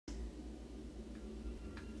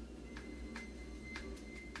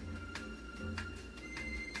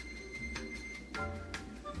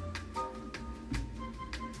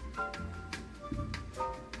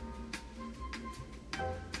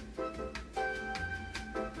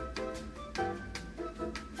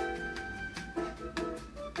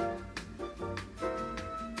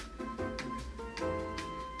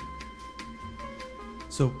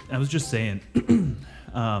So I was just saying,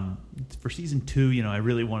 for season 2, I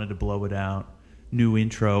really wanted to blow it out. New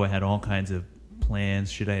intro. I had all kinds of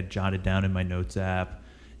plans. Shit I had jotted down in my notes app.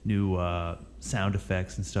 New sound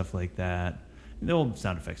effects and stuff like that. And the old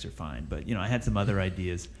sound effects are fine, but I had some other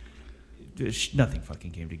ideas. Nothing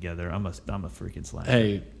fucking came together. I'm a freaking slacker.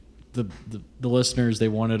 Hey, the listeners, they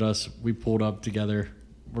wanted us. We pulled up together.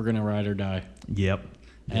 We're gonna ride or die. Yep.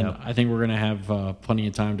 And I think we're gonna have plenty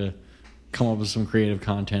of time to come up with some creative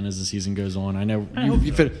content as the season goes on. I know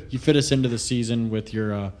you fit us into the season with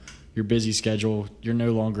your busy schedule. You're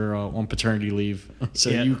no longer on paternity leave, so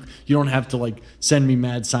you don't have to send me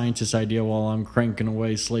mad scientist idea while I'm cranking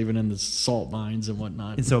away, slaving in the salt mines and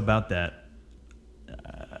whatnot. And so about that,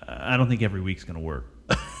 I don't think every week's gonna work.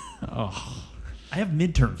 Oh. I have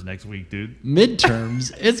midterms next week, dude.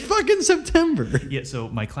 Midterms? It's fucking September. Yeah, so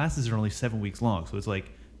my classes are only 7 weeks long, so it's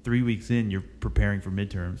like 3 weeks in, you're preparing for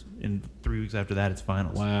midterms, and 3 weeks after that, it's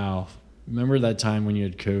finals. Wow. Remember that time when you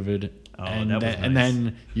had COVID? Oh, that was nice. And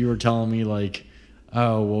then you were telling me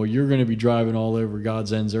oh, well, you're going to be driving all over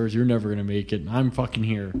God's ends earth. You're never going to make it. And I'm fucking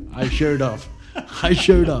here. I showed up.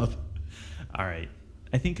 All right.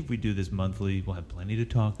 I think if we do this monthly, we'll have plenty to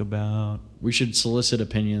talk about. We should solicit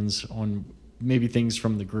opinions on maybe things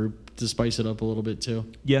from the group to spice it up a little bit too.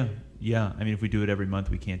 Yeah. I mean, if we do it every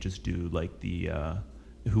month, we can't just do the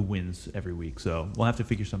who wins every week. So we'll have to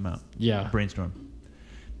figure something out. Yeah. Brainstorm.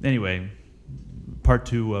 Anyway, part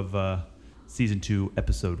 2 of season 2,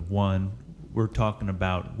 episode 1. We're talking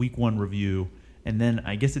about week 1 review. And then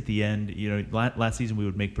I guess at the end, last season we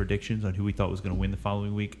would make predictions on who we thought was going to win the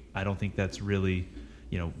following week. I don't think that's really,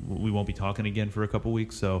 we won't be talking again for a couple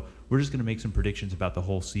weeks. So we're just going to make some predictions about the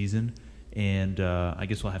whole season. And I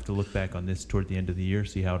guess we'll have to look back on this toward the end of the year,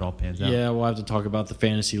 see how it all pans out. Yeah, we'll have to talk about the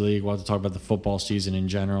fantasy league. We'll have to talk about the football season in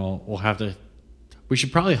general. We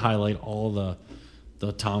should probably highlight all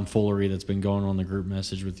the tomfoolery that's been going on in the group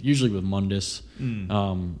message usually with Mundus.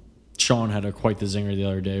 Sean had quite the zinger the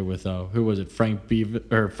other day with who was it? Frank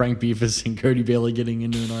Beavis and Cody Bailey getting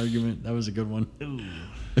into an argument. That was a good one.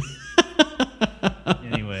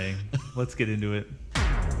 Anyway, let's get into it.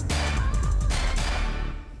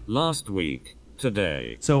 Last week,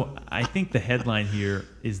 today. So I think the headline here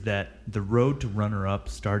is that the road to runner-up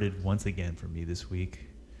started once again for me this week.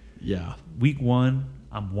 Yeah. Week 1,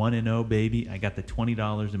 I'm 1-0, baby. I got the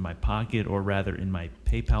 $20 in my pocket, or rather in my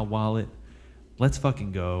PayPal wallet. Let's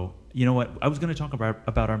fucking go. You know what? I was going to talk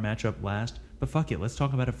about our matchup last, but fuck it. Let's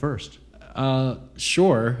talk about it first.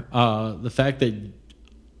 Sure. The fact that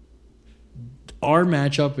our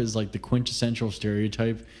matchup is like the quintessential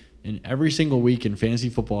stereotype. And every single week in fantasy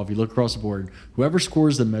football, if you look across the board, whoever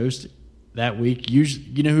scores the most that week, usually,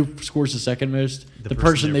 you know who scores the second most? The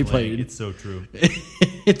person they played. It's so true.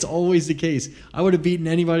 It's always the case. I would have beaten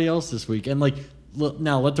anybody else this week. And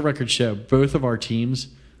now let the record show, both of our teams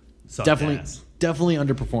definitely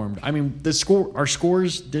underperformed. I mean, our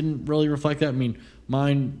scores didn't really reflect that. I mean,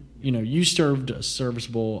 mine, you served a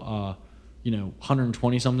serviceable,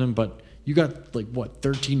 120 something, but you got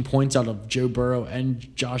 13 points out of Joe Burrow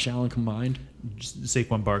and Josh Allen combined.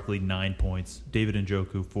 Saquon Barkley 9 points, David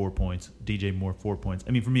Njoku 4 points, DJ Moore 4 points.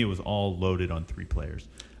 I mean, for me, it was all loaded on 3 players.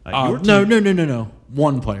 No.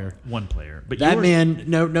 One player. One player. But that man,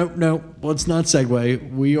 no. Let's not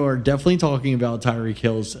segue. We are definitely talking about Tyreek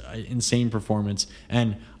Hill's insane performance.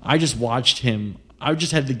 And I just watched him. I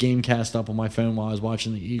just had the game cast up on my phone while I was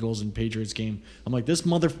watching the Eagles and Patriots game. I'm like, this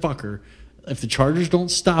motherfucker, if the Chargers don't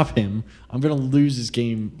stop him, I'm going to lose this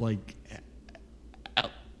game.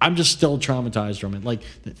 I'm just still traumatized from it.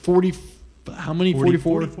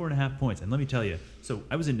 44 and a half points. And let me tell you, so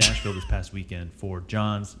I was in Nashville this past weekend for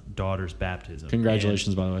John's daughter's baptism.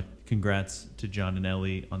 Congratulations, by the way. Congrats to John and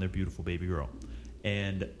Ellie on their beautiful baby girl.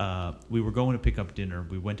 And we were going to pick up dinner.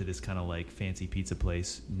 We went to this kind of fancy pizza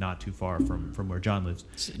place not too far from where John lives.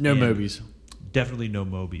 No Mobies. Definitely no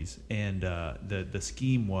Mobies. And the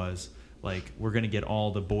scheme was, we're going to get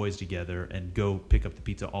all the boys together and go pick up the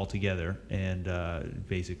pizza all together and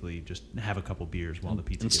basically just have a couple beers while the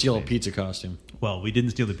pizza and gets steal made. A pizza costume. Well, we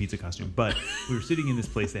didn't steal the pizza costume, but we were sitting in this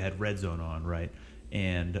place that had Red Zone on, right?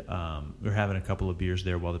 And we were having a couple of beers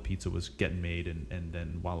there while the pizza was getting made and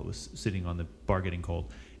then while it was sitting on the bar getting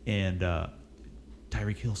cold. And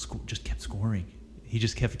Tyreek Hill just kept scoring. He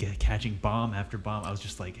just kept catching bomb after bomb. I was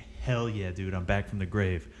just like, hell yeah, dude, I'm back from the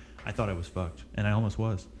grave. I thought I was fucked, and I almost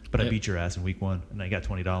was. But I beat your ass in week 1, and I got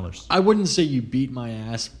 $20. I wouldn't say you beat my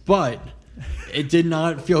ass, but it did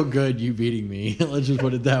not feel good you beating me. Let's just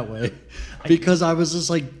put it that way. Because I was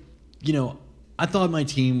just I thought my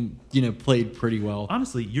team, played pretty well.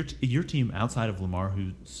 Honestly, your team outside of Lamar,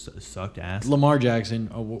 who sucked ass. Lamar Jackson,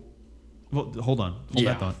 Well, hold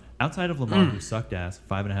that thought. Outside of Lamar, who sucked ass,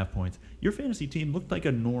 5.5 points, your fantasy team looked like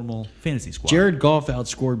a normal fantasy squad. Jared Goff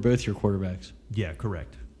outscored both your quarterbacks. Yeah,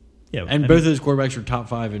 correct. Yeah, and both of those quarterbacks were top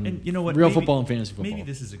 5 in you know what? real football and fantasy football. Maybe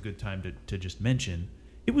this is a good time to just mention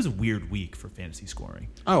it was a weird week for fantasy scoring.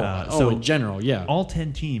 So in general, yeah. All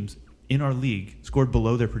 10 teams in our league scored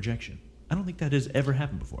below their projection. I don't think that has ever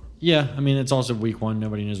happened before. Yeah, I mean, it's also week 1.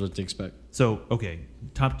 Nobody knows what to expect. So, okay,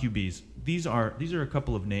 top QBs. These are a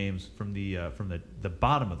couple of names from the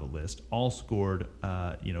bottom of the list. All scored,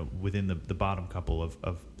 within the bottom couple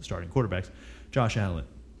of starting quarterbacks. Josh Allen,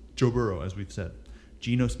 Joe Burrow, as we've said,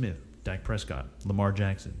 Geno Smith, Dak Prescott, Lamar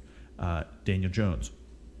Jackson, Daniel Jones,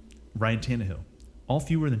 Ryan Tannehill. All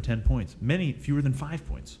fewer than 10 points. Many fewer than 5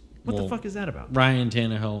 points. What the fuck is that about? Ryan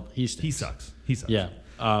Tannehill, he sucks. Yeah.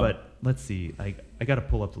 But let's see. I got to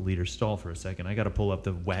pull up the leader. Stall for a second. I got to pull up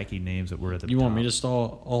the wacky names that were at the top. You want me to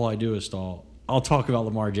stall? All I do is stall. I'll talk about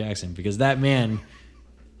Lamar Jackson because that man.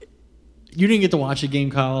 You didn't get to watch the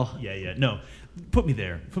game, Kyle. Yeah. No, put me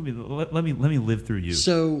there. Let me live through you.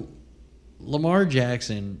 So, Lamar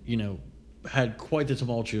Jackson, had quite the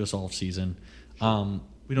tumultuous offseason.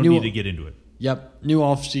 We don't need to get into it. Yep, new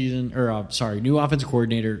offseason new offensive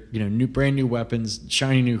coordinator. Brand new weapons,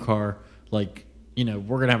 shiny new car. We're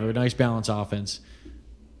gonna have a nice balanced offense.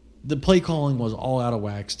 The play calling was all out of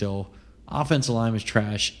whack still. Offensive line was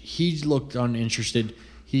trash. He looked uninterested.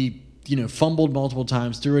 He, fumbled multiple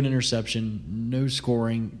times, threw an interception, no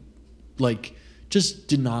scoring. Just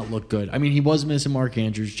did not look good. I mean, he was missing Mark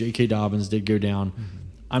Andrews. J.K. Dobbins did go down. Mm-hmm.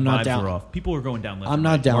 I'm not down. Were off. People were going down left. I'm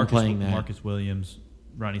not downplaying that. Marcus Williams,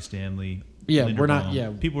 Ronnie Stanley. Yeah, Linderbaum. we're not.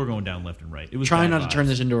 Yeah, people were going down left and right. It was trying bad not vibes. to turn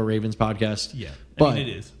this into a Ravens podcast. Yeah, but it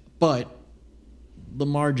is. But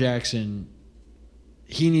Lamar Jackson,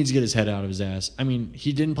 he needs to get his head out of his ass. I mean,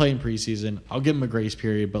 he didn't play in preseason. I'll give him a grace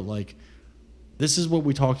period, but this is what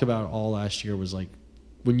we talked about all last year was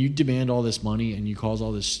when you demand all this money and you cause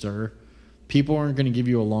all this stir, people aren't going to give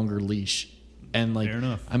you a longer leash. And fair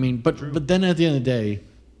enough. I mean, but then at the end of the day,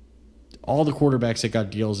 all the quarterbacks that got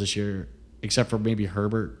deals this year, except for maybe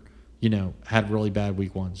Herbert, had really bad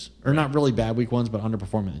week ones. Or not really bad week ones, but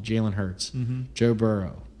underperforming. Jalen Hurts, Joe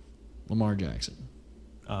Burrow, Lamar Jackson.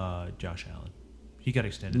 Josh Allen. He got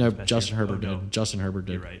extended. No, Justin Herbert did. Justin Herbert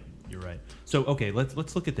did. You're right. So, okay,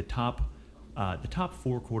 let's look at the top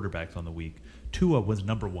 4 quarterbacks on the week. Tua was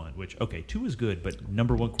number 1, which, okay, Tua is good, but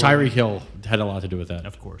number 1 quarterback. Tyreek Hill had a lot to do with that.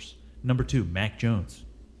 Of course. Number 2, Mac Jones.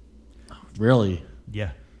 Really?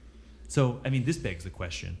 Yeah. So, I mean, this begs the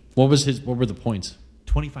question. What were the points?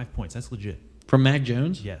 25 points. That's legit. From Mac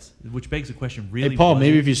Jones? Yes. Which begs the question, really. Hey, Paul,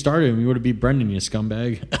 maybe if you started him, you would have beat Brendan, you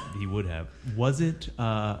scumbag. He would have. Was it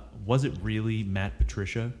really Matt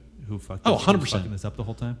Patricia who fucked 100%. fucking this up the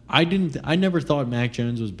whole time? I never thought Mac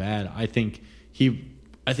Jones was bad. I think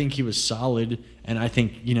he was solid, and I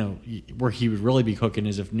think where he would really be cooking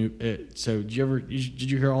is if so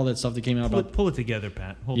did you hear all that stuff that came out about? Pull it together,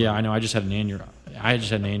 Pat. Hold on. I know. I just had an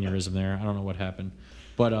aneurysm there. I don't know what happened,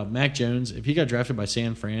 but Mac Jones, if he got drafted by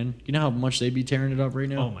San Fran, you know how much they'd be tearing it up right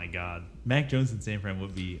now. Oh my God, Mac Jones and San Fran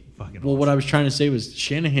would be fucking. Well, awesome. what I was trying to say was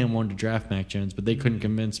Shanahan wanted to draft Mac Jones, but they couldn't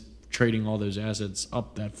convince trading all those assets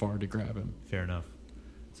up that far to grab him. Fair enough.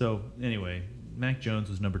 So anyway, Mac Jones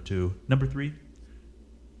was number 2. Number 3,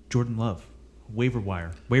 Jordan Love, waiver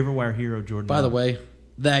wire hero Jordan. By Love. the way,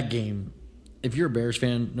 that game, if you're a Bears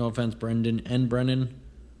fan, no offense, Brendan and Brennan,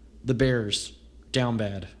 the Bears down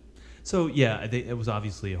bad. So yeah, it was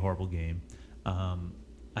obviously a horrible game.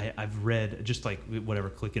 I've read just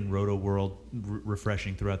clicking Roto World,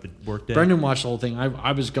 refreshing throughout the workday. Brendan watched the whole thing.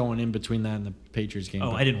 I was going in between that and the Patriots game.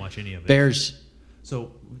 Oh, I didn't watch any of it. Bears.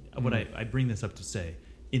 So what I bring this up to say,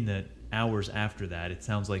 in the hours after that, it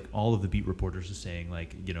sounds like all of the beat reporters are saying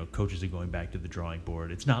coaches are going back to the drawing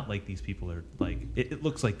board. It's not like these people are it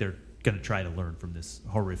looks like they're going to try to learn from this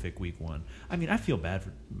horrific week 1. I mean, I feel bad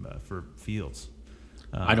for Fields.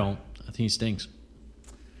 I don't. I think he stinks.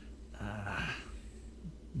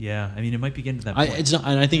 Yeah, I mean, it might be getting to that point. It's not,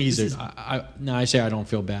 and I think I say I don't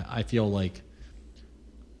feel bad. I feel like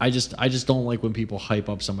I just don't like when people hype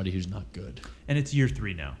up somebody who's not good. And it's year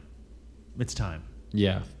 3 now. It's time.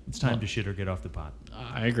 Yeah, it's time to shit or get off the pot.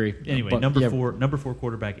 I agree. Anyway, number 4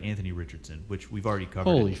 quarterback Anthony Richardson, which we've already covered.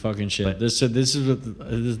 Holy fucking shit! This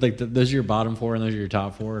is like those are your bottom 4 and those are your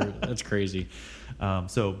top 4. That's crazy.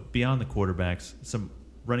 So beyond the quarterbacks, some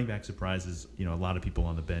running back surprises. A lot of people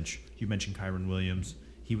on the bench. You mentioned Kyron Williams.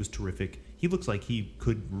 He was terrific. He looks like he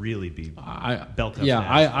could really be belt up.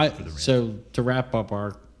 Yeah, for the Rams. So to wrap up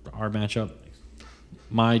our matchup,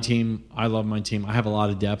 my team, I love my team. I have a lot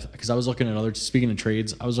of depth because I was looking at speaking of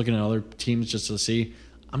trades, I was looking at other teams just to see.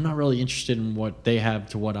 I'm not really interested in what they have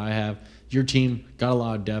to what I have. your team got a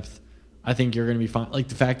lot of depth. I think you're going to be fine. Like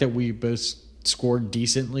the fact that we both scored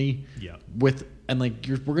decently. Yeah. We're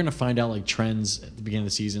going to find out like trends at the beginning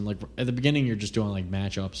of the season. Like at the beginning, you're just doing like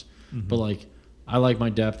matchups. But like I like my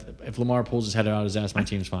depth. If Lamar pulls his head out of his ass, my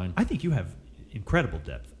team's fine. I think you have incredible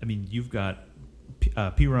depth. I mean, you've got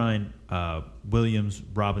P. Ryan, Williams,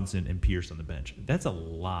 Robinson, and Pierce on the bench. That's a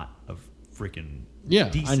lot of freaking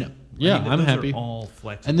decent. I know. Yeah, I'm those happy. Are all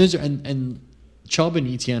flexible. And those are and Chubb and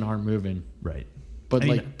Etienne aren't moving. Right.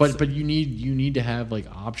 But but you need to have like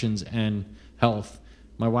options and health.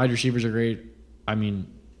 My wide receivers are great. I mean,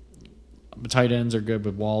 the tight ends are good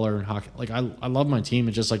with Waller and Hawkins. Like I love my team.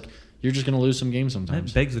 It's just like you're just going to lose some games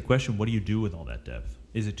sometimes. That begs the question: what do you do with all that depth?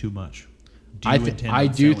 Is it too much? I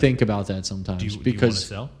do think about that sometimes because do you want to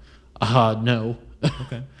sell? No.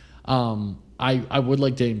 Okay. I would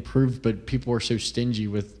like to improve, but people are so stingy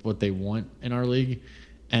with what they want in our league,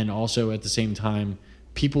 and also at the same time,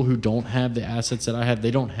 people who don't have the assets that I have,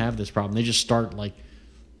 they don't have this problem. They just start like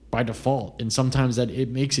by default, and sometimes that it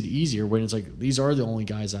makes it easier when it's like these are the only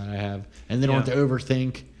guys that I have, and they don't have to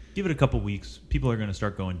overthink. Give it a couple weeks. People are going to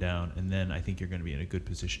start going down, and then I think you're going to be in a good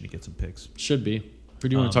position to get some picks. Should be. Who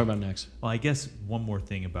do you want to talk about next? Well, I guess one more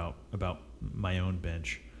thing about my own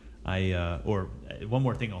bench. Or one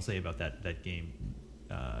more thing I'll say about that game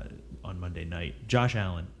on Monday night. Josh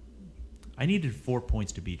Allen, I needed 4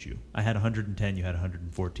 points to beat you. I had 110, you had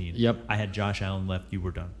 114. Yep. I had Josh Allen left, you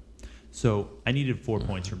were done. So I needed 4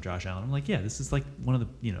 points from Josh Allen. I'm like, yeah, this is like one of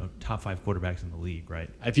the top 5 quarterbacks in the league, right?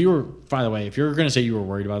 If you were, by the way, if you're going to say you were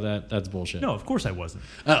worried about that, that's bullshit. No, of course I wasn't.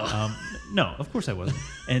 Oh. No, of course I wasn't.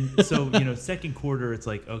 And so, second quarter, it's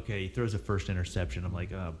like, okay, he throws a first interception. I'm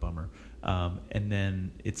like, oh, bummer. And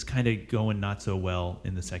then it's kind of going not so well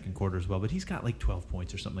in the second quarter as well. But he's got like 12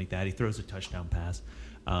 points or something like that. He throws a touchdown pass.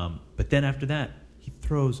 But then after that, he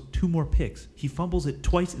throws 2 more picks. He fumbles it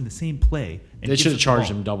twice in the same play. And they should have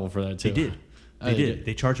charged him double for that too. They did. They did.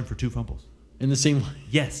 They charged him for 2 fumbles. In the same way?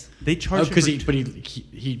 Yes. They charged him because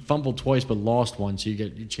he fumbled twice but lost one, so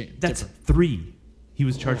that's different. 3. He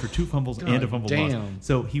was charged for 2 fumbles and a fumble loss.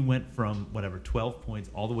 So he went from 12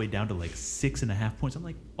 points all the way down to like 6.5 points. I'm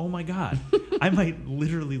like, oh my God, I might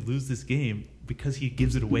literally lose this game because he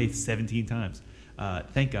gives it away 17 times.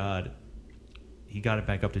 Thank God he got it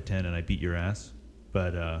back up to 10 and I beat your ass.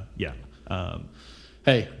 But yeah.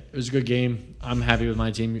 Hey, it was a good game. I'm happy with my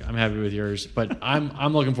team. I'm happy with yours. But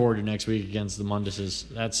I'm looking forward to next week against the Mundases.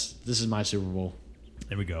 This is my Super Bowl.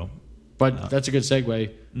 There we go. But that's a good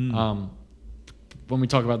segue. When we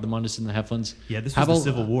talk about the Mundus and the Heflins. Yeah, this was the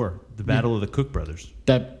Civil War, the battle of the Cook brothers.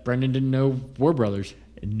 That Brendan didn't know were brothers.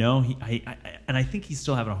 No, I think he's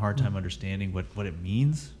still having a hard time understanding what it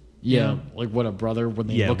means. Yeah, like what a brother when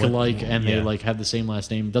they look alike and they like have the same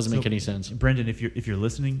last name. It doesn't make any sense. Brendan, if you're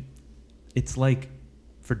listening, it's like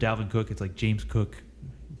for Dalvin Cook, it's like James Cook.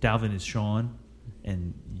 Dalvin is Sean,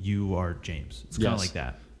 and you are James. It's kind of like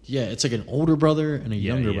that. Yeah, it's like an older brother and a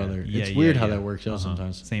younger brother. It's weird how that works out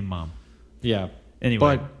sometimes. Same mom. Yeah.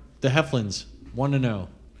 Anyway, but the Heflins 1-0.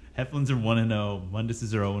 Heflins are 1-0.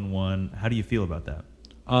 Mundases are 0-1. How do you feel about that?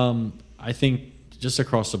 I think just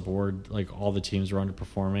across the board, like all the teams were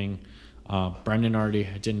underperforming. Brendan already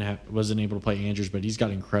wasn't able to play Andrews, but he's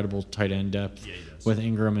got incredible tight end depth with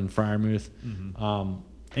Ingram and Freiermuth.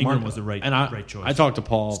 Mm-hmm. Ingram was the right choice. I talked to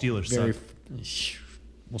Paul. Steelers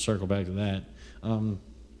we'll circle back to that.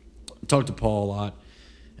 Talked to Paul a lot,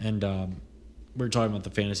 and we were talking about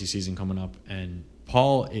the fantasy season coming up, and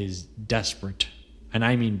Paul is desperate, and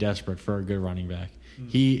I mean desperate for a good running back. Mm-hmm.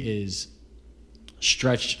 He is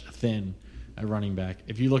stretched thin at running back.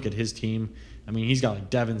 If you look at his team, I mean, he's got like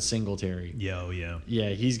Devin Singletary.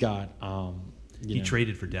 Yeah, he's got. He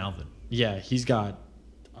traded for Dalvin. Yeah, he's got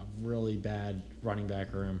a really bad running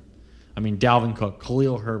back room. I mean, Dalvin Cook,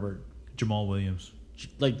 Khalil Herbert, Jamal Williams,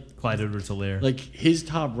 like Clyde Edwards-Helaire. Like his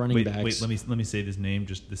top running backs. Wait, let me say this name.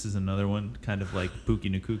 This is another one, kind of like Buki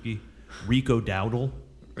Nakuki, Rico Dowdle.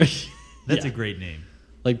 That's a great name.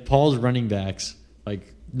 Like Paul's running backs,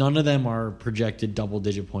 like none of them are projected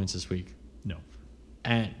double-digit points this week. No.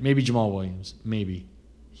 And maybe Jamal Williams, maybe.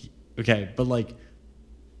 Okay, but like,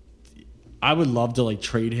 I would love to like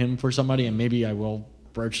trade him for somebody, and maybe I will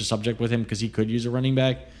broach the subject with him because he could use a running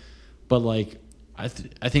back. But like, I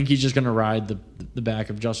think he's just gonna ride the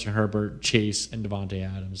back of Justin Herbert, Chase, and Devontae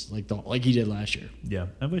Adams like he did last year. Yeah,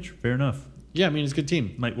 which fair enough. Yeah, I mean it's a good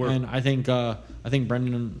team. Might work. And I think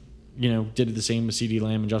Brendan, did the same with CeeDee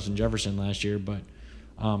Lamb and Justin Jefferson last year. But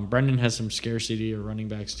Brendan has some scarcity of running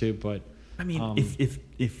backs too. But I mean,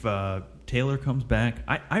 if Taylor comes back,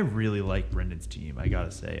 I really like Brendan's team. I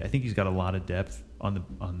gotta say, I think he's got a lot of depth on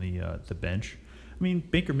the bench. I mean,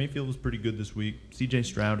 Baker Mayfield was pretty good this week. C.J.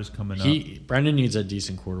 Stroud is coming up. Brandon needs a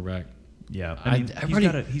decent quarterback. Yeah, I mean,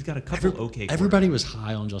 he's got a couple okay. Everybody was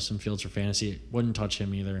high on Justin Fields for fantasy. Wouldn't touch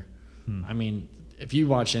him either. I mean, if you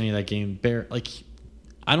watch any of that game,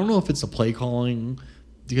 I don't know if it's the play calling,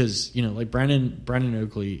 because like Brandon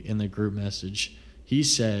Oakley in the group message, he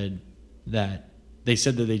said that they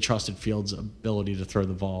trusted Fields' ability to throw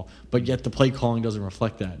the ball, but yet the play calling doesn't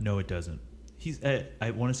reflect that. No, it doesn't. He's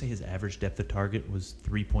I want to say his average depth of target was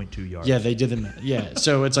 3.2 yards. Yeah, they did them. Yeah,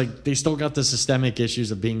 so it's like they still got the systemic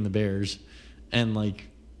issues of being the Bears, and like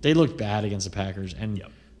they looked bad against the Packers, and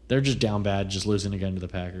they're just down bad, just losing again to the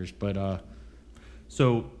Packers. But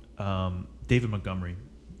David Montgomery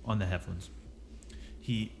on the Heflins,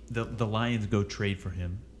 the Lions go trade for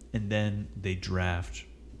him, and then they draft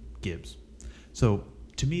Gibbs. So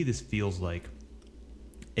to me, this feels like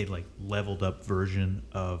a leveled up version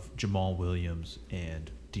of Jamal Williams and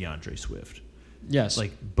DeAndre Swift. Yes,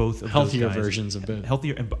 like both of healthier those guys, versions of both.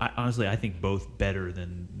 Healthier, and honestly, I think both better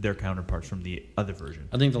than their counterparts from the other version.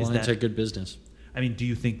 I think the Lions had good business. I mean, do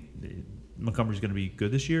you think Montgomery's going to be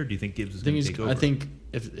good this year? Or do you think Gibbs is going to take over? I think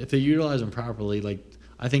if they utilize him properly,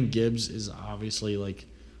 I think Gibbs is obviously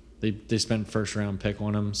they spent first round pick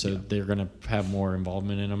on him, so they're going to have more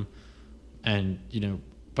involvement in him, and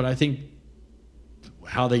but I think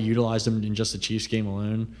how they utilized him in just the Chiefs game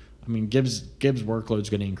alone. I mean, Gibbs' workload is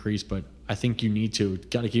going to increase, but I think you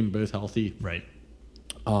got to keep them both healthy. Right.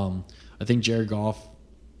 I think Jared Goff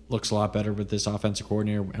looks a lot better with this offensive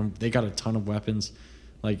coordinator, and they got a ton of weapons.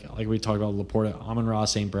 Like we talked about, Laporta, Amon-Ra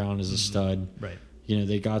St. Brown is a stud. Right.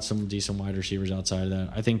 They got some decent wide receivers outside of that.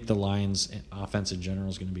 I think the Lions' offense in general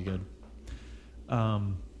is going to be good.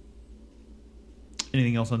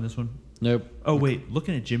 Anything else on this one? Nope. Oh wait,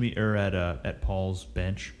 looking at Jimmy at Paul's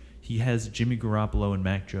bench, he has Jimmy Garoppolo and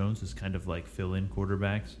Mac Jones as kind of like fill-in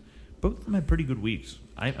quarterbacks. Both of them had pretty good weeks.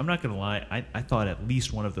 I'm not going to lie. I thought at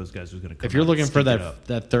least one of those guys was going to come. If you're looking for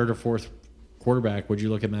that third or fourth quarterback, would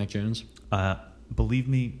you look at Mac Jones? Believe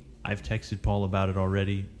me, I've texted Paul about it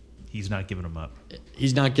already. He's not giving him up.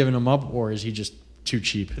 He's not giving him up, or is he just too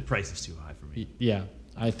cheap? The price is too high for me. Yeah,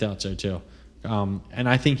 I thought so too. And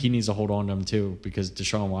I think he needs to hold on to him too, because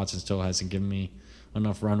Deshaun Watson still hasn't given me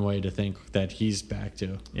enough runway to think that he's back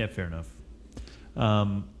to. Yeah, fair enough.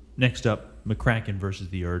 Next up, McCracken versus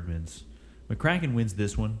the Erdmans. McCracken wins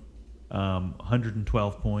this one,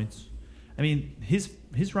 112 points. I mean, his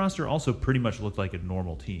roster also pretty much looked like a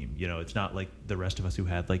normal team. It's not like the rest of us who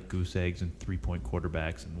had like goose eggs and 3-point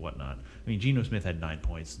quarterbacks and whatnot. I mean, Geno Smith had 9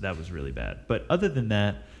 points. That was really bad. But other than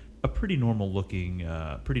that, a pretty normal looking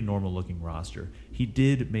roster. He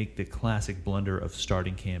did make the classic blunder of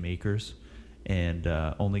starting Cam Akers, and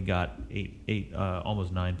only got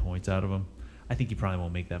almost 9 points out of him. I think he probably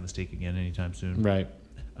won't make that mistake again anytime soon. Right.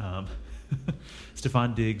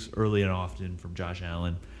 Stephon Diggs early and often from Josh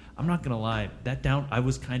Allen. I'm not gonna lie, I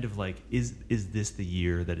was kind of like, is this the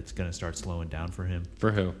year that it's gonna start slowing down for him?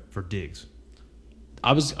 For who? For Diggs.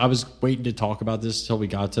 I was waiting to talk about this till we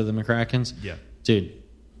got to the McCrackens. Yeah, dude.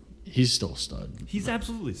 He's still a stud. He's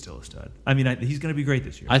absolutely still a stud. I mean, he's going to be great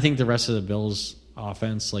this year. I think the rest of the Bills'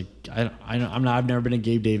 offense, I've never been a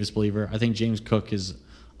Gabe Davis believer. I think James Cook is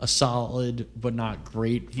a solid but not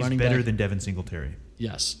great running back. He's better than Devin Singletary.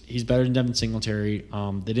 Yes, he's better than Devin Singletary.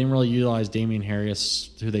 They didn't really utilize Damian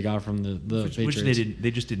Harris, who they got from the Patriots. Which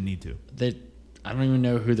they just didn't need to. I don't even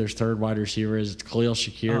know who their third wide receiver is. It's Khalil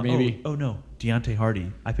Shakir, maybe. Oh no, Deontay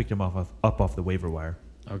Hardy. I picked him up off the waiver wire.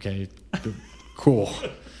 Okay, cool.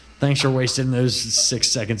 Thanks for wasting those 6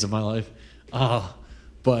 seconds of my life.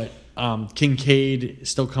 But Kincaid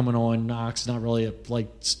still coming on. Knox not really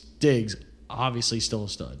Diggs, obviously still a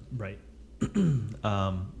stud. Right.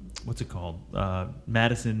 What's it called?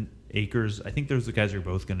 Madison, Akers. I think those are the guys who are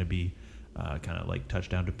both going to be kind of like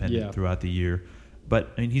touchdown dependent throughout the year.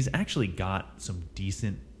 But I mean, he's actually got some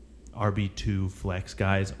decent RB2 flex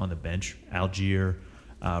guys on the bench. Algier,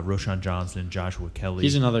 Roshan Johnson, Joshua Kelly.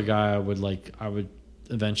 He's another guy I would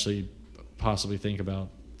eventually possibly think about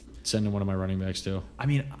sending one of my running backs to. I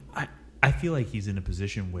mean, I feel like he's in a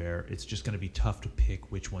position where it's just going to be tough to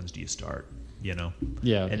pick which ones do you start,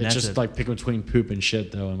 Yeah, and it's just like picking between poop and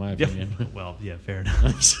shit, though, in my opinion. Well, yeah, fair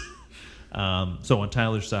enough. So on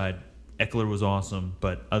Tyler's side, Eckler was awesome,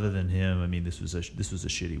 but other than him, I mean, this was a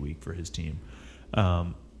shitty week for his team.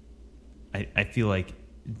 I feel like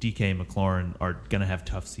DK and McLaurin are going to have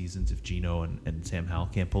tough seasons if Geno and Sam Howell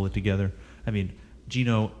can't pull it together. I mean,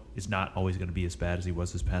 Geno is not always going to be as bad as he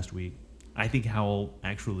was this past week. I think Howell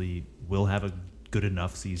actually will have a good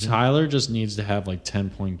enough season. Tyler just needs to have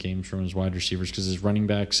 10-point games from his wide receivers, because his running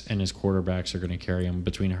backs and his quarterbacks are going to carry him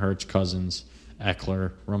between Hurts, Cousins,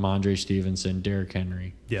 Eckler, Ramondre Stevenson, Derrick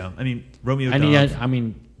Henry. Yeah, I mean Romeo. And Dobbs.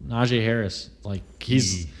 Najee Harris. Like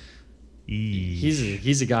he's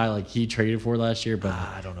a guy like he traded for last year, but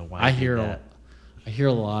I don't know why. I hear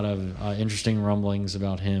a lot of interesting rumblings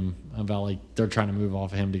about him. About like they're trying to move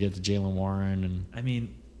off of him to get to Jalen Warren, and I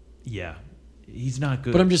mean, yeah, he's not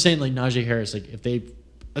good. but I'm just saying like Najee Harris. Like I think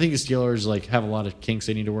the Steelers like have a lot of kinks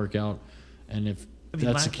they need to work out, and if I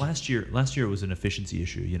mean, last year it was an efficiency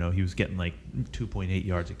issue. You know, he was getting like 2.8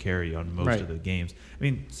 yards a carry on most of the games. I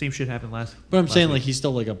mean, same shit happened last. But I'm saying week. like he's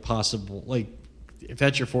still like a possible like if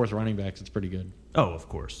that's your fourth running back, it's pretty good. Oh, of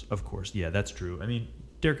course, yeah, that's true. I mean,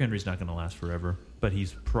 Derrick Henry's not going to last forever, but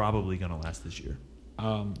he's probably going to last this year.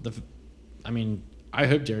 I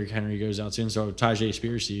hope Derrick Henry goes out soon. So Tajay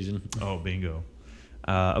Spears season. Oh, bingo!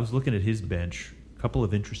 I was looking at his bench. A couple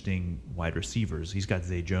of interesting wide receivers. He's got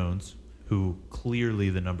Zay Jones, who clearly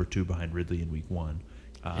the number 2 behind Ridley in week 1.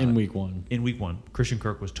 In week one. In week 1, Christian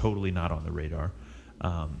Kirk was totally not on the radar.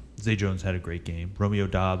 Zay Jones had a great game. Romeo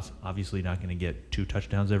Dobbs, obviously not going to get 2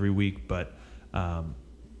 touchdowns every week, but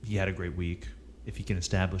he had a great week. If he can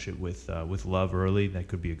establish it with Love early, that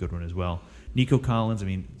could be a good one as well. Nico Collins, I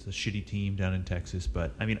mean, it's a shitty team down in Texas,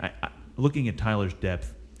 but I mean, looking at Tyler's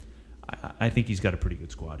depth, I think he's got a pretty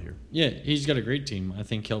good squad here. Yeah, he's got a great team. I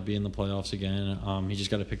think he'll be in the playoffs again. He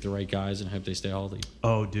just got to pick the right guys and hope they stay healthy.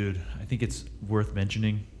 Oh, dude, I think it's worth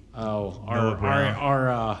mentioning. Oh,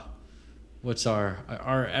 Noah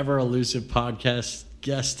our ever elusive podcast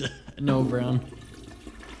guest, Noah Brown.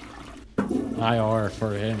 IR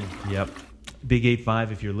for him. Yep. Big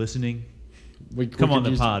 8-5 if you're listening. Come on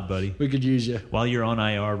the pod, buddy. We could use you. While you're on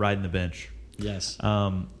IR, riding the bench. Yes.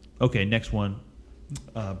 Okay, next one.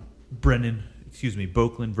 Boakland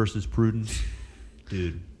versus Prudence.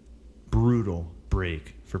 Dude, brutal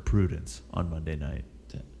break for Prudence on Monday night.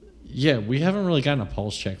 Yeah, we haven't really gotten a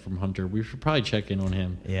pulse check from Hunter. We should probably check in on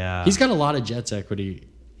him. Yeah. He's got a lot of Jets equity.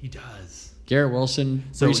 He does. Garrett Wilson,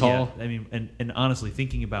 Breece Hall. I mean, and honestly,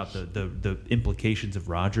 thinking about the implications of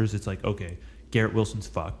Rodgers, it's like, okay, Garrett Wilson's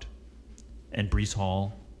fucked. And Breece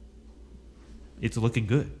Hall, it's looking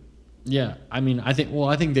good. Yeah, I mean, I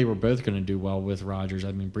think they were both going to do well with Rodgers.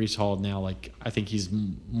 I mean, Breece Hall now, like, I think he's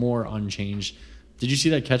more unchanged. Did you see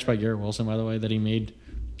that catch by Garrett Wilson, by the way, that he made?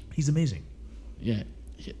 He's amazing. Yeah.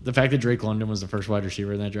 The fact that Drake London was the first wide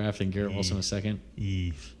receiver in that draft and Garrett Wilson was second.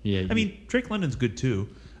 Yeah. I mean, Drake London's good, too.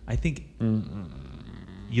 I think...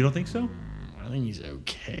 You don't think so? I think he's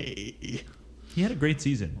okay. He had a great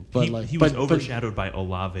season. But he was overshadowed by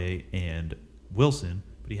Olave and Wilson,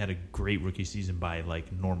 but he had a great rookie season by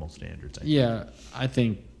like normal standards. I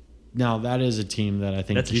think now that is a team that I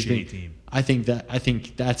think that's a shitty team. I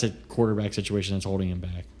think that's a quarterback situation that's holding him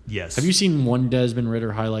back. Yes. Have you seen one Desmond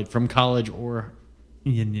Ridder highlight from college or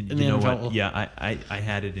you know NFL? What? Yeah, I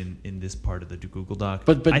had it in this part of the Google Doc.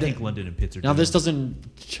 But I think London and Pitts are now. This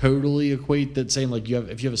doesn't totally equate that saying like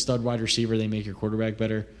if you have a stud wide receiver, they make your quarterback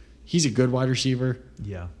better. He's a good wide receiver.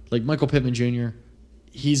 Yeah. Like Michael Pittman Jr.,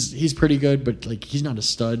 he's pretty good, but like he's not a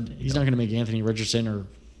stud. He's not going to make Anthony Richardson or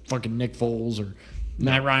fucking Nick Foles or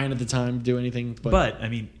Matt Ryan at the time do anything. But I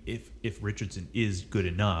mean, if Richardson is good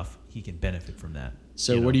enough, he can benefit from that.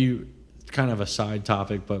 So what do you? Kind of a side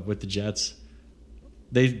topic, but with the Jets,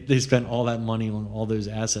 they spent all that money on all those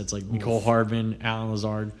assets like Nicole Hardman, Alan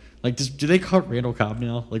Lazard. Like, do they cut Randall Cobb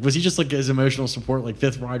now? Like, was he just like his emotional support, like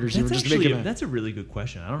fifth wide receiver? That's a really good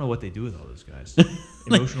question. I don't know what they do with all those guys.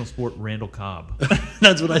 Emotional support Randall Cobb.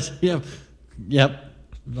 That's what I said. Yep.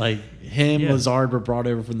 Like him, Lazard were brought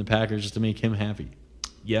over from the Packers just to make him happy.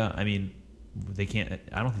 Yeah, I mean, they can't.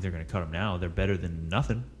 I don't think they're going to cut him now. They're better than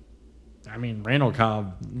nothing. I mean, Randall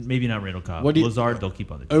Cobb. Maybe not Randall Cobb. Lazard, they'll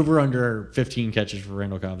keep on the team. Over under 15 catches for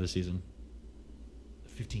Randall Cobb this season.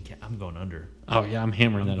 15. I'm going under. Oh yeah, I'm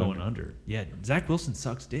hammering that. I'm going under. Yeah, Zach Wilson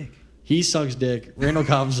sucks dick. He sucks dick. Randall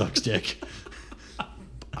Cobb sucks dick.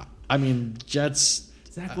 I mean, Jets.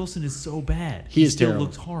 Zach Wilson is so bad. He still terrible.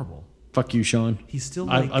 Looks horrible. Fuck you, Sean. He's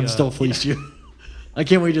still. I'm still fleeced you. I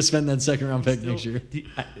can't wait to spend that second round pick next year.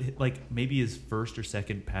 Like maybe his first or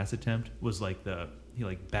second pass attempt was like he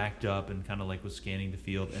like backed up and kind of like was scanning the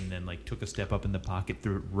field and then like took a step up in the pocket,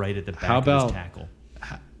 threw it right at the back of his tackle.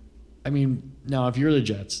 I mean, now if you're the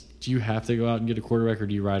Jets, do you have to go out and get a quarterback or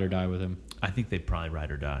do you ride or die with him? I think they'd probably ride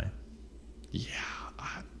or die. Yeah.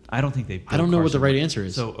 I don't think they. I don't know what the right answer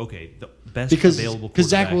is. So okay, the best available because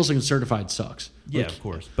Zach Wilson certified sucks. Yeah, of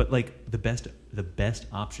course, but like the best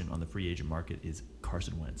option on the free agent market is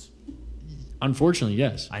Carson Wentz. Unfortunately,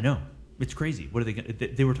 yes. I know. It's crazy. What are they going to...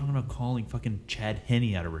 They were talking about calling fucking Chad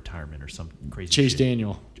Henne out of retirement or something crazy Chase shit.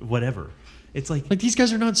 Daniel. Whatever. It's like... Like, these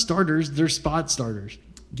guys are not starters. They're spot starters.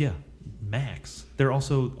 Yeah. Max. They're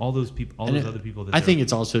also all those people, other people. That I think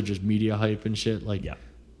it's also just media hype and shit. Like, yeah.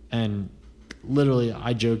 And literally,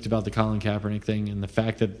 I joked about the Colin Kaepernick thing and the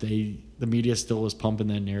fact that the media still is pumping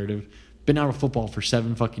that narrative. Been out of football for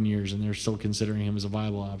 7 fucking years, and they're still considering him as a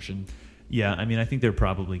viable option. Yeah, I mean, I think they're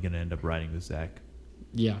probably going to end up riding with Zach.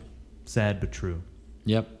 Yeah. Sad but true.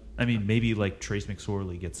 Yep. I mean, maybe like Trace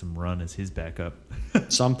McSorley gets some run as his backup.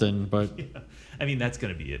 Something, but yeah. I mean, that's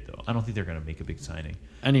going to be it, though. I don't think they're going to make a big signing.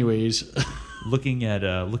 Anyways, looking at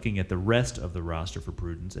the rest of the roster for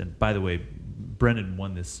Prudence, and by the way, Brennan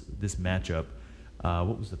won this matchup.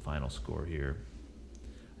 What was the final score here?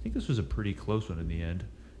 I think this was a pretty close one in the end.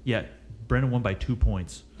 Yeah, Brennan won by 2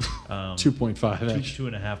 points. 2.5,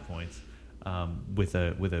 actually. 2.5 points. With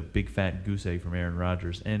a big fat goose egg from Aaron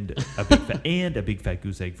Rodgers and a big fat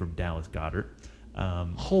goose egg from Dallas Goedert.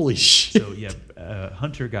 Holy shit! So yeah,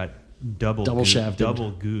 Hunter got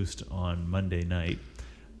double goosed on Monday night.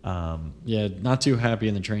 Yeah, not too happy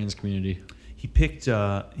in the trans community. He picked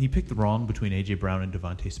wrong between AJ Brown and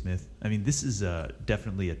Devontae Smith. I mean, this is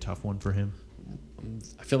definitely a tough one for him.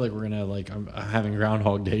 I feel like we're gonna I'm having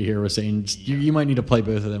Groundhog Day here. We're saying you might need to play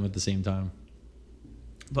both of them at the same time.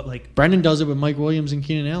 But like Brandon does it with Mike Williams and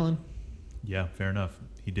Keenan Allen. Yeah, fair enough.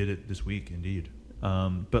 He did it this week, indeed.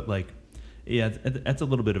 But like, yeah, that's a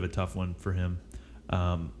little bit of a tough one for him,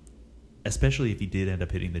 especially if he did end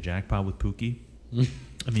up hitting the jackpot with Pookie.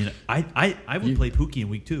 I mean, I would play Pookie in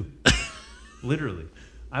week 2. Literally,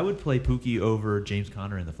 I would play Pookie over James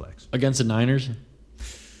Conner in the flex against the Niners.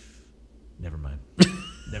 Never mind.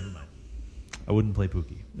 Never mind. I wouldn't play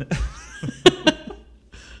Pookie.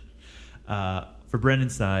 For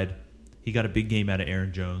Brennan's side, he got a big game out of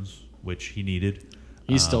Aaron Jones, which he needed.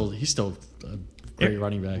 He's still a great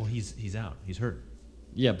running back. Well, he's out. He's hurt.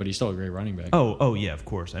 Yeah, but he's still a great running back. Oh yeah, of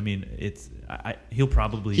course. I mean, he'll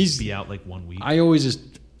probably be out like 1 week.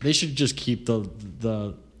 They should just keep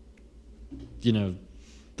the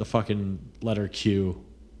fucking letter Q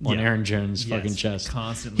on Aaron Jones' fucking chest.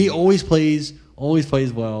 Constantly. He always plays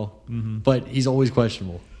well, but he's always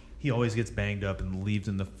questionable. He always gets banged up and leaves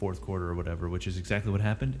in the fourth quarter or whatever, which is exactly what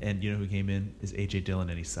happened. And you know who came in is A.J. Dillon,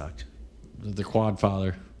 and he sucked. The quad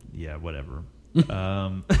father. Yeah, whatever.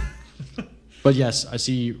 But yes, I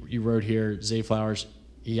see you wrote here, Zay Flowers.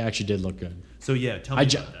 He actually did look good. So yeah, tell me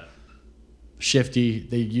about that. Shifty.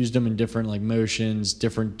 They used him in different motions,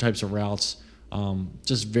 different types of routes.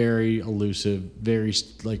 Just very elusive, very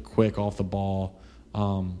quick off the ball,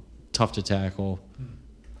 tough to tackle.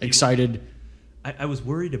 Excited. I was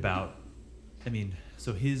worried about. I mean,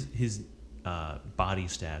 so his body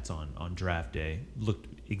stats on draft day looked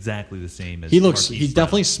exactly the same as he's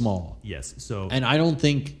definitely small. Yes. So and I don't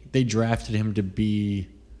think they drafted him to be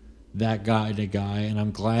that guy, and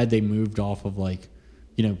I'm glad they moved off of I'm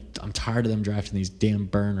tired of them drafting these damn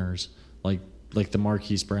burners like the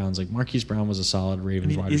Marquise Browns. Like Marquise Brown was a solid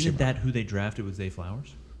Ravens wide receiver. Isn't that who they drafted with Zay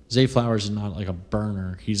Flowers? Zay Flowers is not like a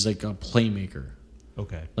burner. He's like a playmaker.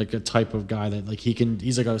 Okay. Like a type of guy that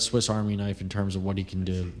he's like a Swiss Army knife in terms of what he can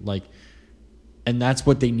do. And that's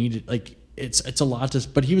what they needed. Like it's a lot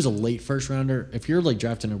but he was a late first rounder. If you're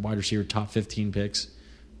drafting a wide receiver top 15 picks,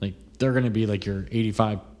 they're going to be your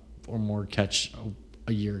 85 or more catch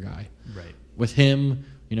a year guy. Right. With him,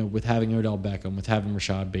 with having Odell Beckham, with having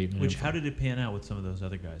Rashad Bateman. How did it pan out with some of those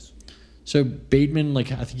other guys? So Bateman, I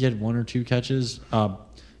think he had 1 or 2 catches.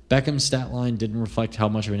 Beckham's stat line didn't reflect how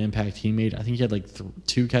much of an impact he made. I think he had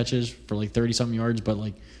 2 catches for 30-something yards, but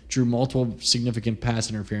drew multiple significant pass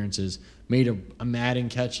interferences, made a Madden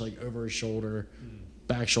catch over his shoulder,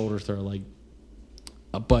 back shoulder throw.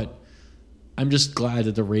 But I'm just glad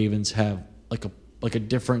that the Ravens have a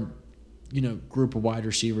different group of wide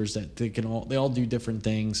receivers that they all do different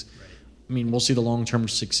things. Right. I mean, we'll see the long-term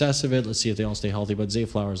success of it. Let's see if they all stay healthy. But Zay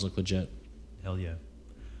Flowers look legit. Hell yeah.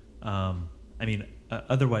 I mean,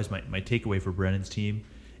 otherwise, my takeaway for Brennan's team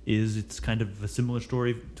is it's kind of a similar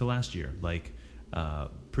story to last year.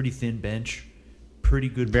 Pretty thin bench, pretty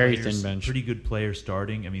good Very players, thin bench. Pretty good players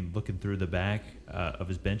starting. I mean, looking through the back of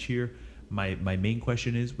his bench here, my main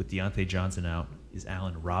question is, with Deontay Johnson out, is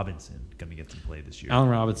Allen Robinson going to get some play this year? Allen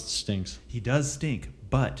Robinson stinks. He does stink,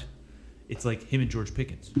 but it's like him and George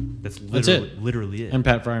Pickens. That's literally it. And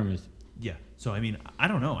Pat Freiermuth. Yeah. So, I mean, I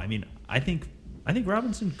don't know. I mean, I think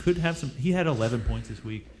Robinson could have some. He had 11 points this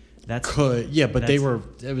week. But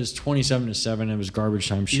it was 27-7. It was garbage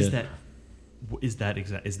time shit. Is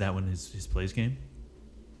that when his plays came?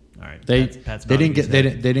 All right. They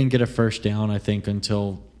didn't get a first down, I think,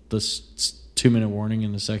 until the 2-minute warning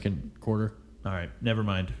in the second quarter. All right, never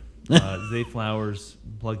mind. Zay Flowers,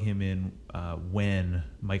 plug him in when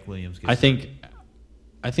Mike Williams gets. I think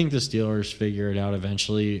I think the Steelers figure it out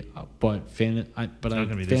eventually, but fantasy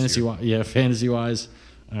wise,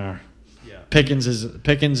 Pickens and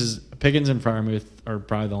Freiermuth are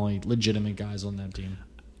probably the only legitimate guys on that team.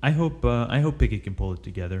 I hope Pickett can pull it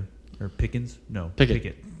together. Or Pickens? No,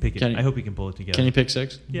 Pickett. I hope he can pull it together. Can he pick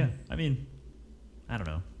six? Yeah, I mean, I don't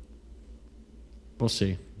know. We'll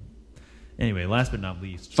see. Anyway, last but not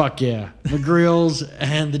least. Fuck yeah. McGreals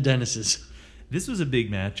and the Dennises. This was a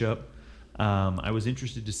big matchup. I was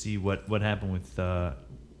interested to see what happened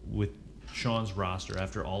with Sean's roster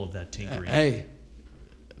after all of that tinkering. Hey,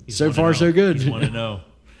 so far so good. He's 1-0.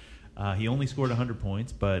 He only scored 100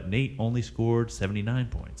 points, but Nate only scored 79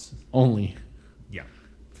 points. Only. Yeah.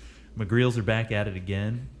 McGreals are back at it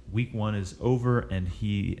again. Week 1 is over, and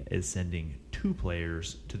he is sending 2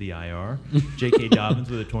 players to the IR. J.K. Dobbins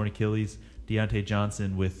with a torn Achilles. Deontay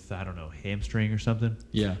Johnson with, I don't know, hamstring or something.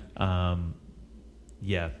 Yeah.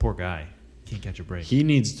 Yeah, poor guy. Can't catch a break. He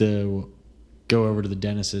needs to go over to the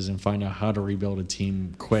Dennises and find out how to rebuild a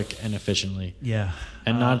team quick and efficiently. Yeah.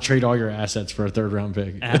 And not trade all your assets for a third-round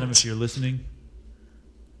pick. Adam, if you're listening,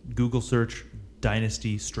 Google search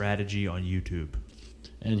Dynasty Strategy on YouTube.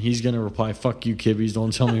 And he's going to reply, fuck you, kibbies,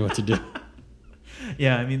 don't tell me what to do.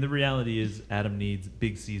 Yeah, I mean, the reality is Adam needs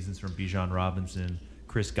big seasons from Bijan Robinson,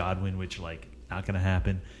 Chris Godwin, which, not going to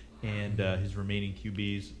happen, and his remaining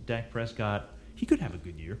QBs. Dak Prescott, he could have a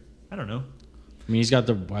good year. I don't know. I mean, he's got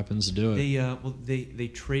the weapons to do it. They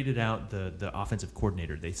traded out the offensive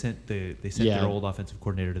coordinator. They sent their old offensive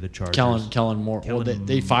coordinator to the Chargers. Kellen Moore.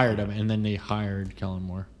 They fired him, and then they hired Kellen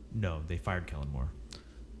Moore. No, they fired Kellen Moore.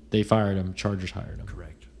 They fired him. Chargers hired him.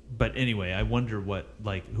 Correct. But anyway, I wonder what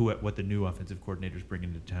the new offensive coordinator's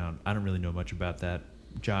bringing to town. I don't really know much about that.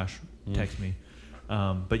 Josh, text me.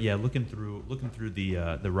 But yeah, looking through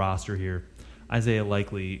the roster here, Isaiah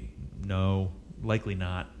Likely, no, likely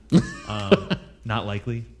not, not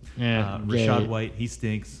likely. Yeah, Rashad White, he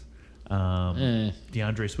stinks.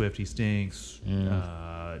 DeAndre Swift, he stinks.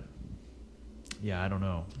 Yeah, I don't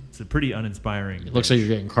know. It's a pretty uninspiring. It looks like you're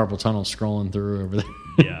getting carpal tunnel scrolling through over there.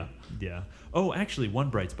 Yeah. Oh, actually, one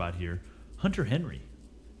bright spot here: Hunter Henry.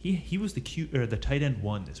 He was the tight end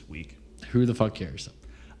 1 this week. Who the fuck cares?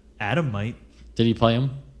 Adam might. Did he play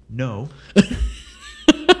him? No.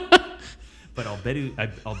 But I'll bet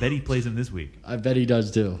he plays him this week. I bet he does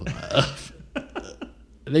too.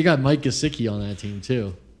 They got Mike Gesicki on that team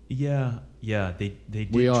too. Yeah. They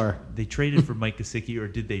did. They traded for Mike Gesicki, or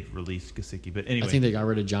did they release Gesicki? But anyway, I think they got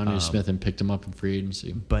rid of Jonnu Smith and picked him up in free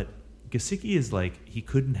agency. But Gesicki is he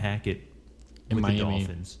couldn't hack it with the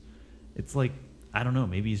Dolphins. It's I don't know.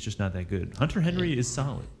 Maybe he's just not that good. Hunter Henry is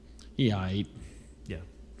solid. Yeah.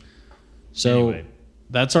 So anyway.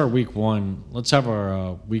 That's our week 1. Let's have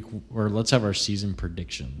our let's have our season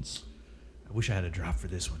predictions. I wish I had a drop for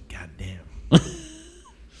this one. God damn.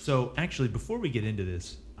 So actually, before we get into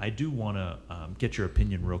this, I do want to get your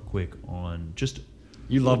opinion real quick on just.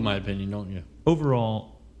 You love my opinion, don't you?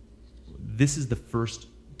 Overall, this is the first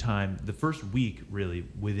week really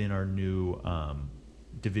within our new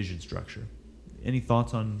division structure. Any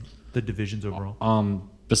thoughts on the divisions overall?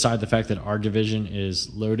 Beside the fact that our division is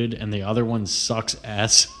loaded and the other one sucks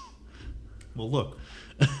ass. Well, look,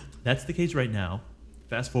 that's the case right now.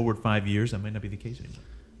 Fast forward 5 years, that might not be the case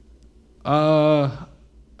anymore.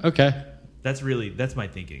 Okay. That's my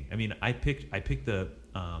thinking. I mean, I picked the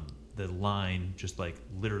line just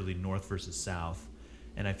literally north versus south,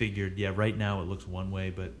 and I figured, right now it looks one way,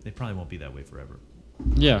 but it probably won't be that way forever.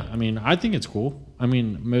 Yeah, I mean, I think it's cool. I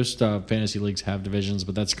mean, most fantasy leagues have divisions,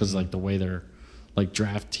 but that's because the way their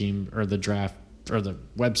draft team or the draft or the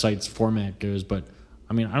website's format goes. But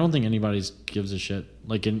I mean, I don't think anybody gives a shit.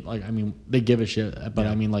 I mean, they give a shit, but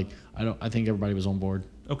yeah. I mean, I think everybody was on board.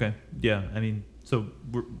 Okay, yeah, I mean. So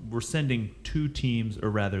we're sending 2 teams, or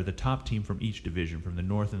rather the top team from each division, from the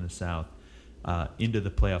North and the South, into the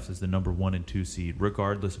playoffs as the number 1 and 2 seed,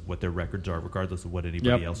 regardless of what their records are, regardless of what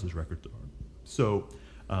anybody else's records are. So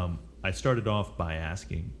I started off by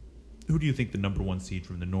asking, who do you think the number 1 seed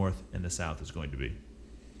from the North and the South is going to be?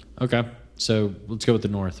 Okay, so let's go with the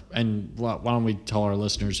North. And why don't we tell our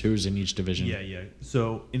listeners who's in each division? Yeah.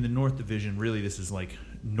 So in the North division, really this is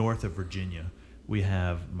north of Virginia. We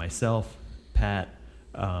have myself, Pat,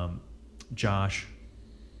 Josh,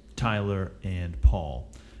 Tyler, and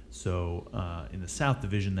Paul. So in the South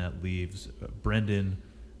Division, that leaves Brendan,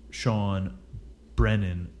 Sean,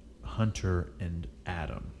 Brennan, Hunter, and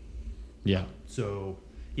Adam. Yeah. So,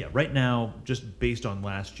 right now, just based on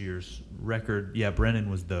last year's record, Brennan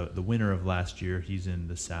was the winner of last year. He's in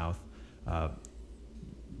the South. Hunter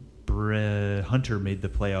made the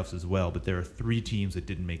playoffs as well, but there are 3 teams that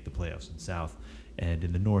didn't make the playoffs in South. And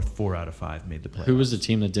in the North, 4 out of 5 made the playoffs. Who was the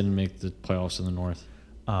team that didn't make the playoffs in the North?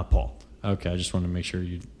 Paul. Okay, I just wanted to make sure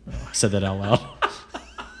you said that out loud.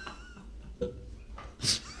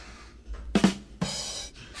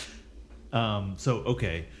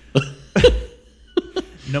 Okay.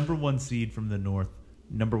 Number 1 seed from the North,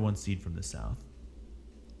 number 1 seed from the South.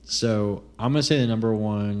 So I'm going to say the number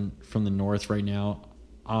 1 from the North right now.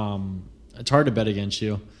 It's hard to bet against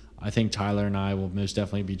you. I think Tyler and I will most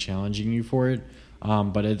definitely be challenging you for it.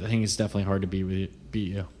 But I think it's definitely hard to beat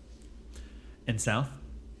you. And South?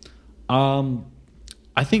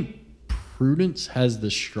 I think Prudence has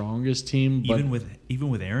the strongest team. But, even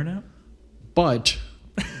with Aaron out? But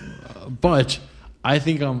I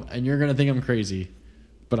think and you're going to think I'm crazy,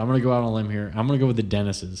 but I'm going to go out on a limb here. I'm going to go with the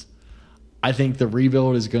Dennises. I think the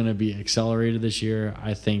rebuild is going to be accelerated this year.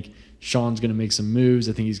 I think Sean's going to make some moves.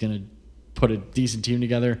 I think he's going to put a decent team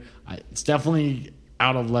together. It's definitely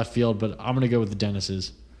out of left field, but I'm going to go with the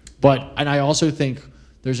Dennises. And I also think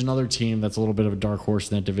there's another team that's a little bit of a dark horse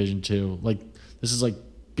in that division too. Like, this is like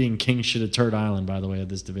being king shit at Turd Island, by the way, of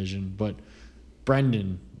this division. But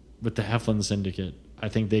Brendan with the Heflin Syndicate, I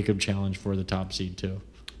think they could challenge for the top seed too.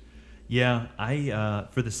 Yeah,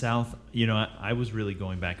 for the South, I was really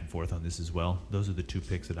going back and forth on this as well. Those are the 2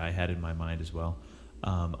 picks that I had in my mind as well.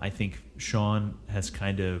 I think Sean has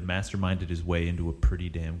kind of masterminded his way into a pretty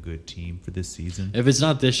damn good team for this season. If it's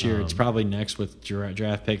not this year, it's probably next with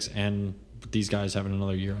draft picks and these guys having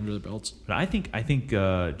another year under their belts. But I think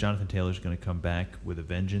Jonathan Taylor's going to come back with a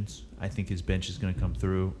vengeance. I think his bench is going to come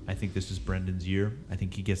through. I think this is Brendan's year. I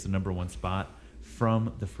think he gets the number 1 spot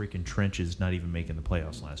from the freaking trenches, not even making the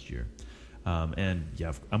playoffs last year. And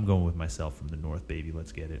yeah, I'm going with myself from the North, baby.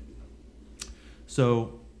 Let's get it.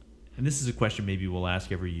 So, and this is a question maybe we'll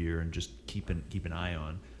ask every year and just keep an eye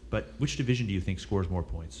on. But which division do you think scores more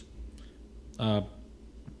points?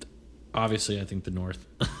 Obviously, I think the North.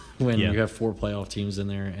 When you have 4 playoff teams in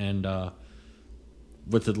there, and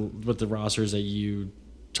with the rosters that you,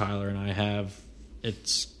 Tyler, and I have,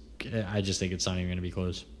 I just think it's not even going to be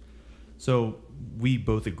close. So we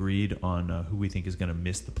both agreed on who we think is going to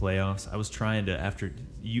miss the playoffs. I was trying to, after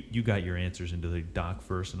you got your answers into the doc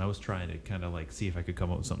first, and I was trying to kind of like see if I could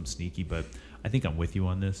come up with something sneaky, but I think I'm with you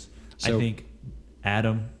on this. So, I think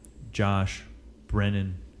Adam, Josh,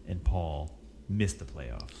 Brennan, and Paul missed the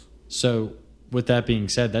playoffs. So with that being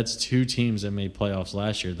said, that's 2 teams that made playoffs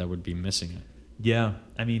last year that would be missing it. Yeah,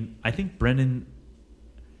 I mean, I think Brennan,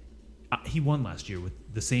 he won last year with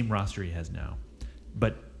the same roster he has now,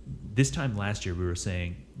 but this time last year we were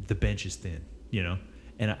saying the bench is thin,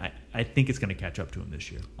 and I think it's going to catch up to him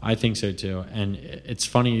this year. I think so too, and it's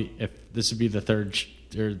funny if this would be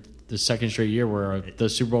the second straight year where the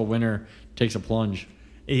Super Bowl winner takes a plunge.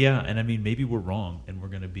 Yeah, and I mean, maybe we're wrong, and we're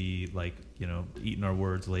going to be like, eating our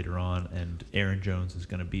words later on, and Aaron Jones is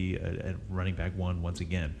going to be a running back 1 once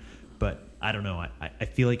again. But I don't know. I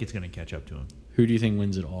feel like it's going to catch up to him. Who do you think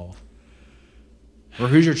wins it all? Or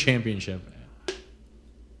who's your championship?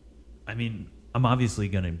 I mean, I'm obviously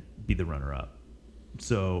going to be the runner-up.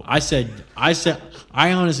 So I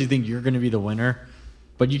honestly think you're going to be the winner,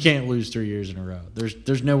 but you can't lose 3 years in a row.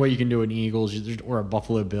 There's no way you can do an Eagles or a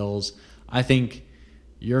Buffalo Bills. I think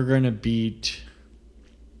you're going to beat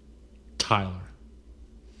Tyler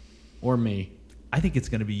or me. I think it's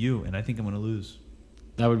going to be you, and I think I'm going to lose.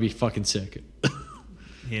 That would be fucking sick.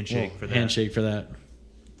 Handshake for that. Handshake for that.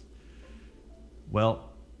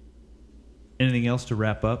 Well, anything else to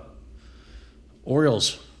wrap up?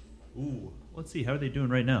 Orioles. Ooh, let's see. How are they doing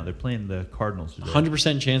right now? They're playing the Cardinals today.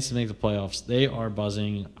 100% chance to make the playoffs. They are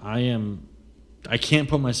buzzing. I can't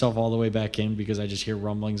put myself all the way back in because I just hear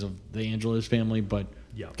rumblings of the Angelos family, but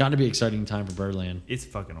got to be an exciting time for Birdland. It's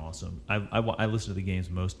fucking awesome. I listen to the games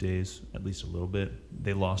most days, at least a little bit.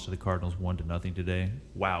 They lost to the Cardinals 1-0 today.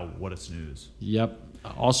 Wow, what a snooze. Yep.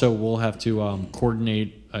 Also, we'll have to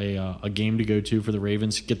coordinate a game to go to for the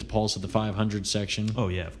Ravens, get the pulse of the 500 section. Oh,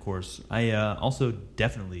 yeah, of course. I also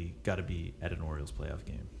definitely got to be at an Orioles playoff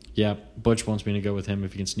game. Yeah, Butch wants me to go with him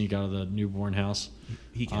if he can sneak out of the newborn house.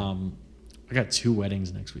 He can. I got 2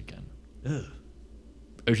 weddings next weekend. Ugh.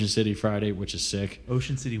 Ocean City Friday, which is sick.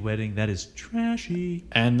 Ocean City wedding, that is trashy.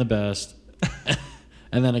 And the best.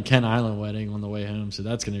 And then a Kent Island wedding on the way home, so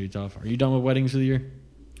that's going to be tough. Are you done with weddings for the year?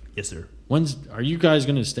 Yes, sir. Are you guys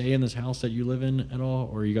going to stay in this house that you live in at all,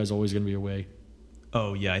 or are you guys always going to be away?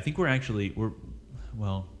 Oh, yeah, I think I have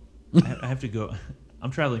to go.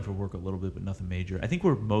 I'm traveling for work a little bit, but nothing major. I think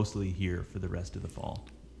we're mostly here for the rest of the fall.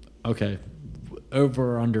 Okay.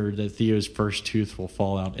 Over or under that Theo's first tooth will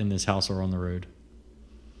fall out in this house or on the road?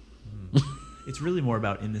 It's really more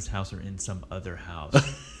about in this house or in some other house.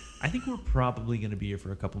 I think we're probably going to be here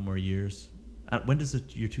for a couple more years. When does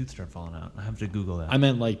your tooth start falling out? I have to Google that. I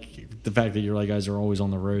meant like the fact that your guys are always on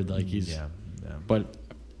the road. Like he's yeah. But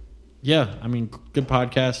yeah, I mean, good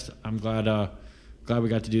podcast. I'm glad we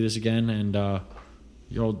got to do this again, and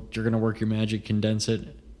you're gonna work your magic, condense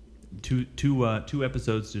it. Two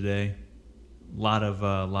episodes today. A lot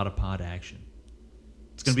of pod action.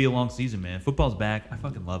 It's gonna be a long season, man. Football's back. I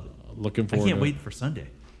fucking love it. Looking forward. I can't wait for Sunday.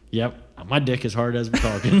 Yep, my dick is hard as we're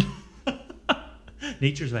talking.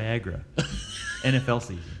 Nature's Viagra. NFL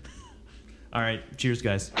season. All right, cheers,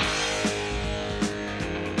 guys.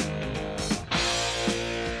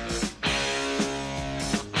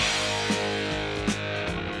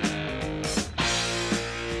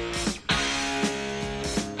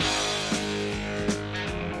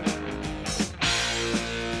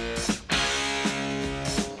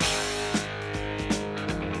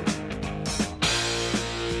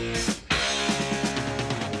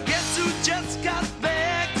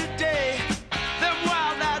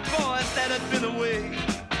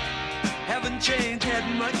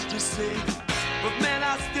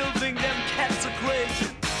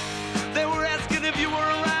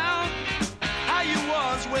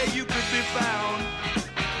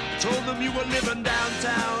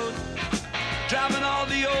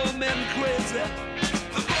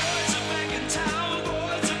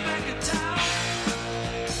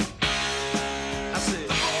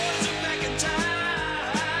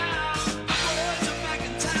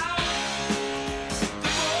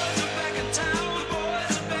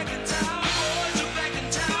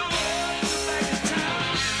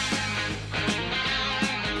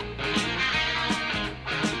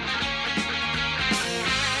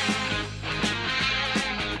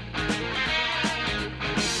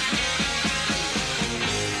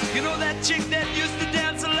 Chick that used to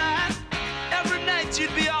dance a lot. Every night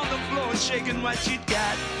she'd be on the floor shaking what she'd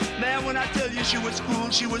got. Man, when I tell you she was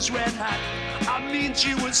cool, she was red hot. I mean,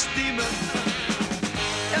 she was steaming.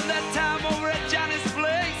 And that time over at Johnny's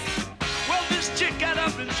place, well, this chick got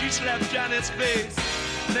up and she slapped Johnny's face.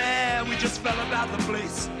 Man, we just fell about the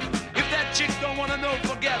place. If that chick don't wanna know,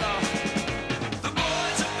 forget her. The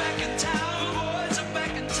boys are back in town. The boys are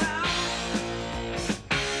back in town.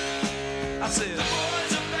 I said, the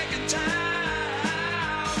boys are back in town.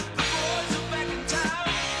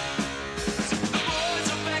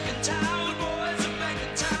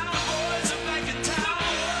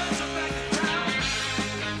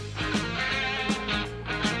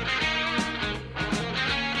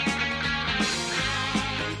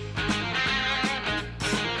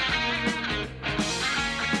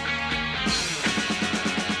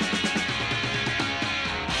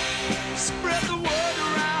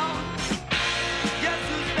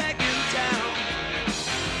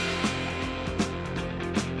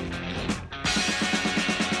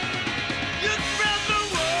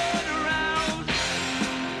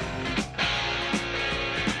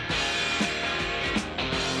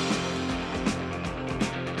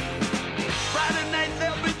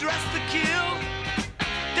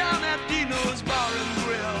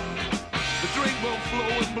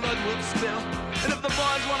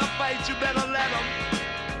 You better let them.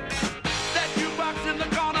 That jukebox in the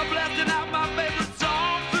corner blasting out my favorite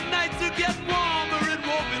song. The nights are getting warmer, it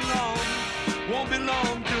won't be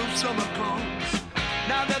long till summer comes.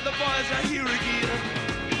 Now that the boys are here again.